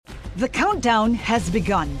The countdown has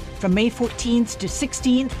begun. From May 14th to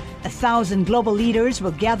 16th, 1,000 global leaders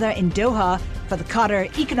will gather in Doha for the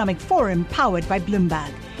Qatar Economic Forum powered by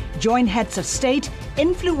Bloomberg. Join heads of state,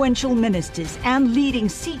 influential ministers, and leading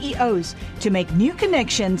CEOs to make new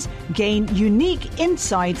connections, gain unique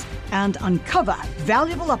insights, and uncover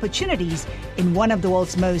valuable opportunities in one of the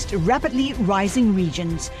world's most rapidly rising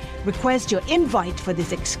regions. Request your invite for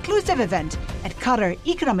this exclusive event at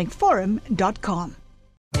QatarEconomicForum.com.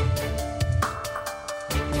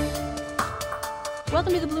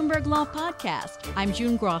 Welcome to the Bloomberg Law Podcast. I'm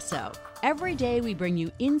June Grosso. Every day we bring you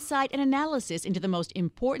insight and analysis into the most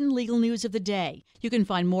important legal news of the day. You can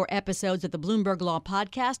find more episodes of the Bloomberg Law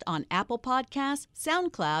Podcast on Apple Podcasts,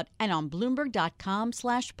 SoundCloud, and on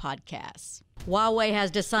Bloomberg.com/podcasts. Huawei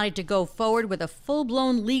has decided to go forward with a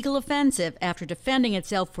full-blown legal offensive after defending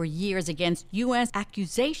itself for years against U.S.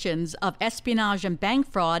 accusations of espionage and bank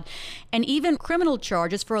fraud, and even criminal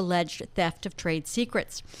charges for alleged theft of trade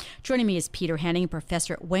secrets. Joining me is Peter Henning,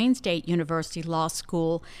 professor at Wayne State University Law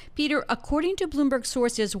School. Peter, according to Bloomberg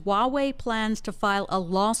sources, Huawei plans to file a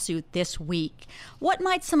lawsuit this week. What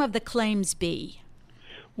might some of the claims be?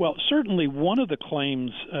 Well, certainly one of the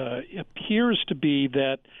claims appears to be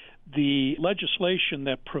that the legislation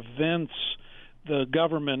that prevents the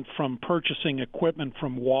government from purchasing equipment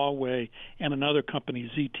from Huawei and another company,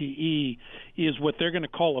 ZTE, is what they're going to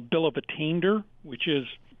call a bill of attainder, which is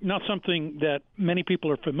not something that many people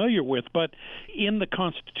are familiar with. But in the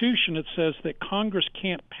Constitution, it says that Congress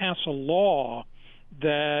can't pass a law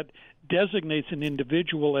that designates an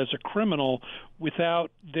individual as a criminal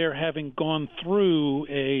without their having gone through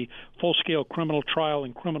a full-scale criminal trial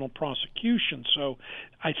and criminal prosecution. So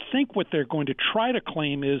I think what they're going to try to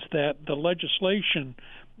claim is that the legislation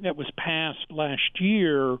that was passed last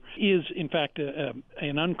year is, in fact,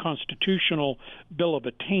 an unconstitutional bill of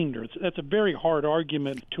attainder. That's a very hard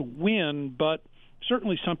argument to win, but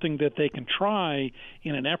certainly something that they can try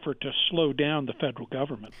in an effort to slow down the federal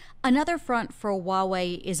government. Another front for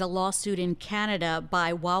Huawei is a lawsuit in Canada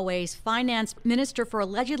by Huawei's finance minister for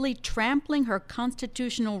allegedly trampling her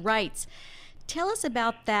constitutional rights. Tell us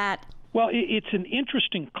about that. Well, it's an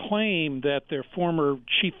interesting claim that their former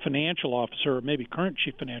chief financial officer, or maybe current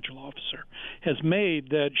chief financial officer, has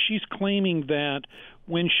made, that she's claiming that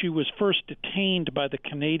when she was first detained by the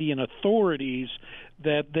Canadian authorities,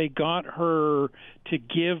 that they got her to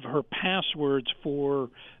give her passwords for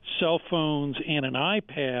cell phones and an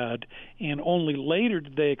iPad, and only later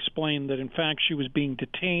did they explain that, in fact, she was being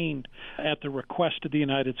detained at the request of the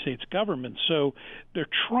United States government. So they're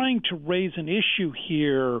trying to raise an issue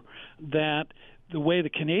here that the way the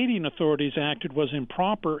Canadian authorities acted was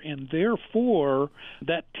improper, and therefore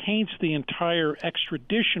that taints the entire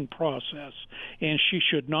extradition process, and she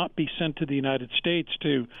should not be sent to the United States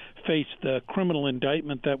to face the criminal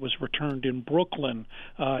indictment that was returned in Brooklyn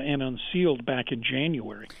and unsealed back in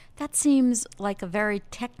January. That seems like a very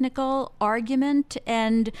technical argument,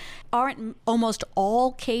 and aren't almost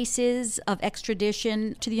all cases of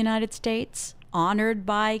extradition to the United States honored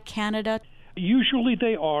by Canada? Usually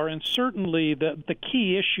they are, and certainly the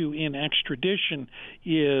key issue in extradition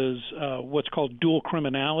is what's called dual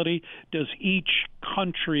criminality. Does each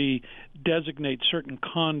country designate certain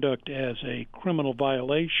conduct as a criminal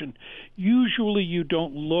violation? Usually you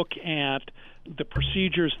don't look at the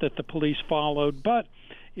procedures that the police followed, but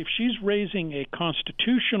if she's raising a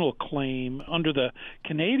constitutional claim under the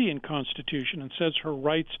Canadian Constitution and says her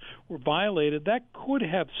rights were violated, that could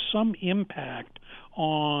have some impact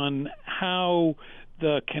on how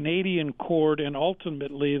the Canadian court and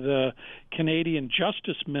ultimately the Canadian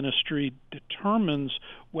Justice Ministry determines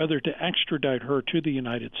whether to extradite her to the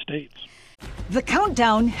United States. The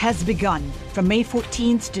countdown has begun. From May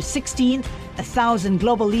 14th to 16th, 1,000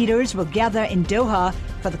 global leaders will gather in Doha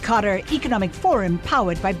for the Qatar Economic Forum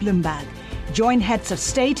powered by Bloomberg. Join heads of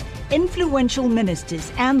state, influential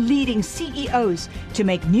ministers, and leading CEOs to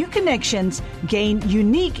make new connections, gain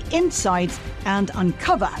unique insights, and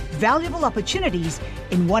uncover valuable opportunities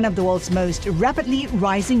in one of the world's most rapidly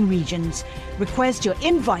rising regions. Request your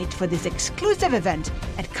invite for this exclusive event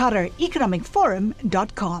at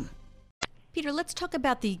QatarEconomicForum.com. Peter, let's talk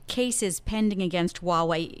about the cases pending against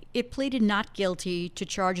Huawei. It pleaded not guilty to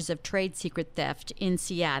charges of trade secret theft in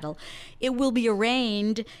Seattle. It will be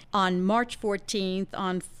arraigned on March 14th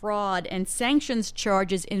on fraud and sanctions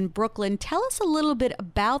charges in Brooklyn. Tell us a little bit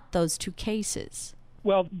about those two cases.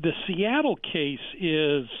 Well, the Seattle case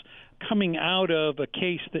is coming out of a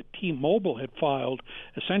case that T-Mobile had filed,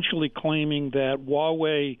 essentially claiming that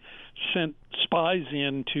Huawei sent spies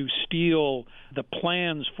in to steal the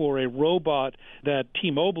plans for a robot that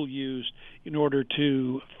T-Mobile used in order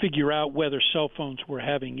to figure out whether cell phones were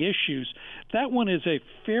having issues. That one is a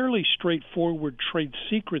fairly straightforward trade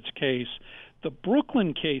secrets case. The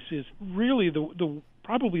Brooklyn case is really the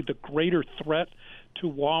probably the greater threat to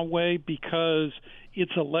Huawei because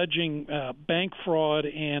it's alleging bank fraud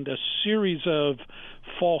and a series of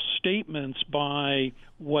false statements by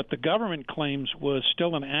what the government claims was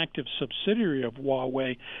still an active subsidiary of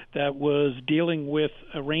Huawei that was dealing with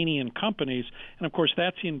Iranian companies. And, of course,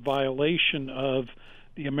 that's in violation of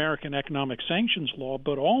the American economic sanctions law,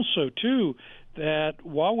 but also, too, that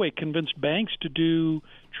Huawei convinced banks to do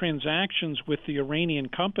transactions with the Iranian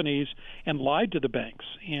companies and lied to the banks.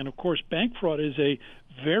 And, of course, bank fraud is a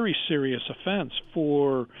very serious offense.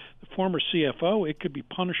 For the former CFO, it could be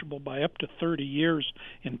punishable by up to 30 years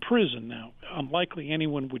in prison. Now, unlikely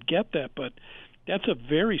anyone would get that, but that's a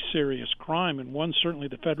very serious crime, and one certainly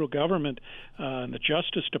the federal government and the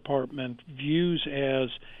Justice Department views as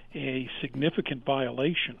a significant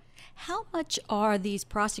violation. How much are these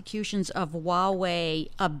prosecutions of Huawei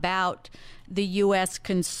about the U.S.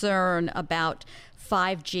 concern about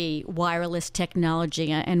 5G wireless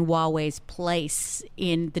technology and Huawei's place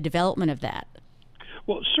in the development of that?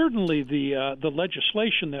 Well, certainly the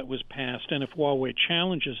legislation that was passed, and if Huawei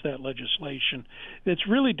challenges that legislation, it's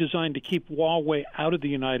really designed to keep Huawei out of the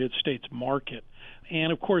United States market.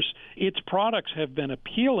 And, of course, its products have been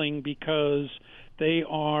appealing because they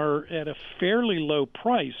are at a fairly low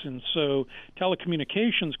price, and so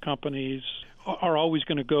telecommunications companies are always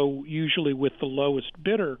going to go usually with the lowest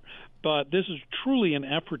bidder. But this is truly an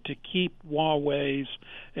effort to keep Huawei's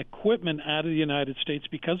equipment out of the United States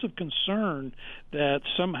because of concern that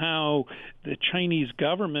somehow the Chinese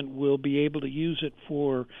government will be able to use it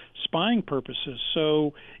for spying purposes.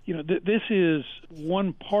 So, this is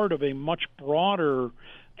one part of a much broader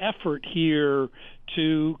effort here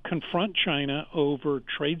to confront China over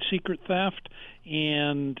trade secret theft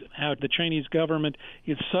and how the Chinese government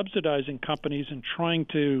is subsidizing companies and trying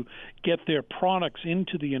to get their products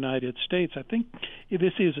into the United States. I think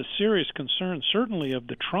this is a serious concern, certainly of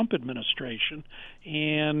the Trump administration,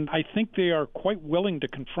 and I think they are quite willing to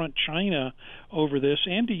confront China over this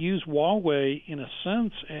and to use Huawei in a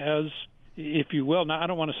sense as, if you will, now I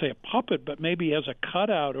don't want to say a puppet, but maybe as a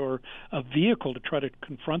cutout or a vehicle to try to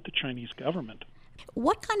confront the Chinese government.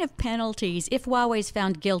 What kind of penalties, if Huawei is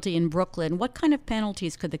found guilty in Brooklyn, what kind of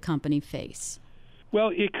penalties could the company face?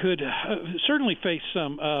 Well, it could certainly face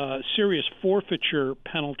some serious forfeiture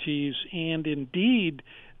penalties, and indeed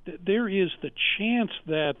there is the chance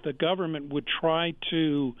that the government would try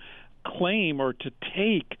to claim or to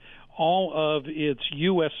take all of its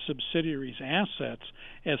U.S. subsidiaries' assets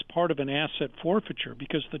as part of an asset forfeiture,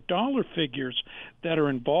 because the dollar figures that are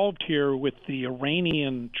involved here with the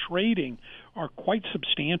Iranian trading are quite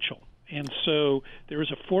substantial. And so there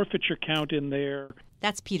is a forfeiture count in there.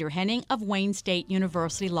 That's Peter Henning of Wayne State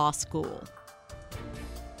University Law School.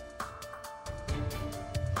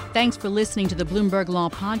 Thanks for listening to the Bloomberg Law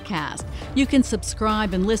Podcast. You can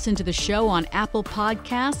subscribe and listen to the show on Apple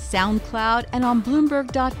Podcasts, SoundCloud, and on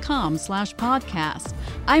Bloomberg.com/podcast.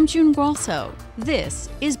 I'm June Grosso. This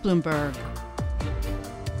is Bloomberg.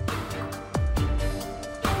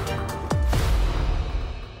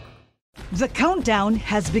 The countdown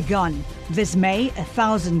has begun. This May,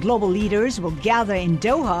 1,000 global leaders will gather in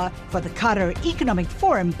Doha for the Qatar Economic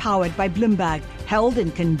Forum powered by Bloomberg, held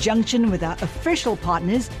in conjunction with our official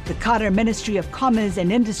partners, the Qatar Ministry of Commerce and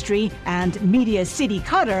Industry and Media City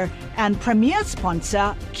Qatar, and premier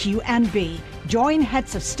sponsor QNB. Join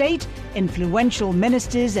heads of state, influential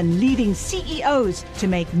ministers, and leading CEOs to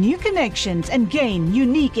make new connections and gain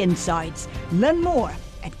unique insights. Learn more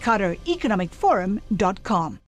at QatarEconomicForum.com.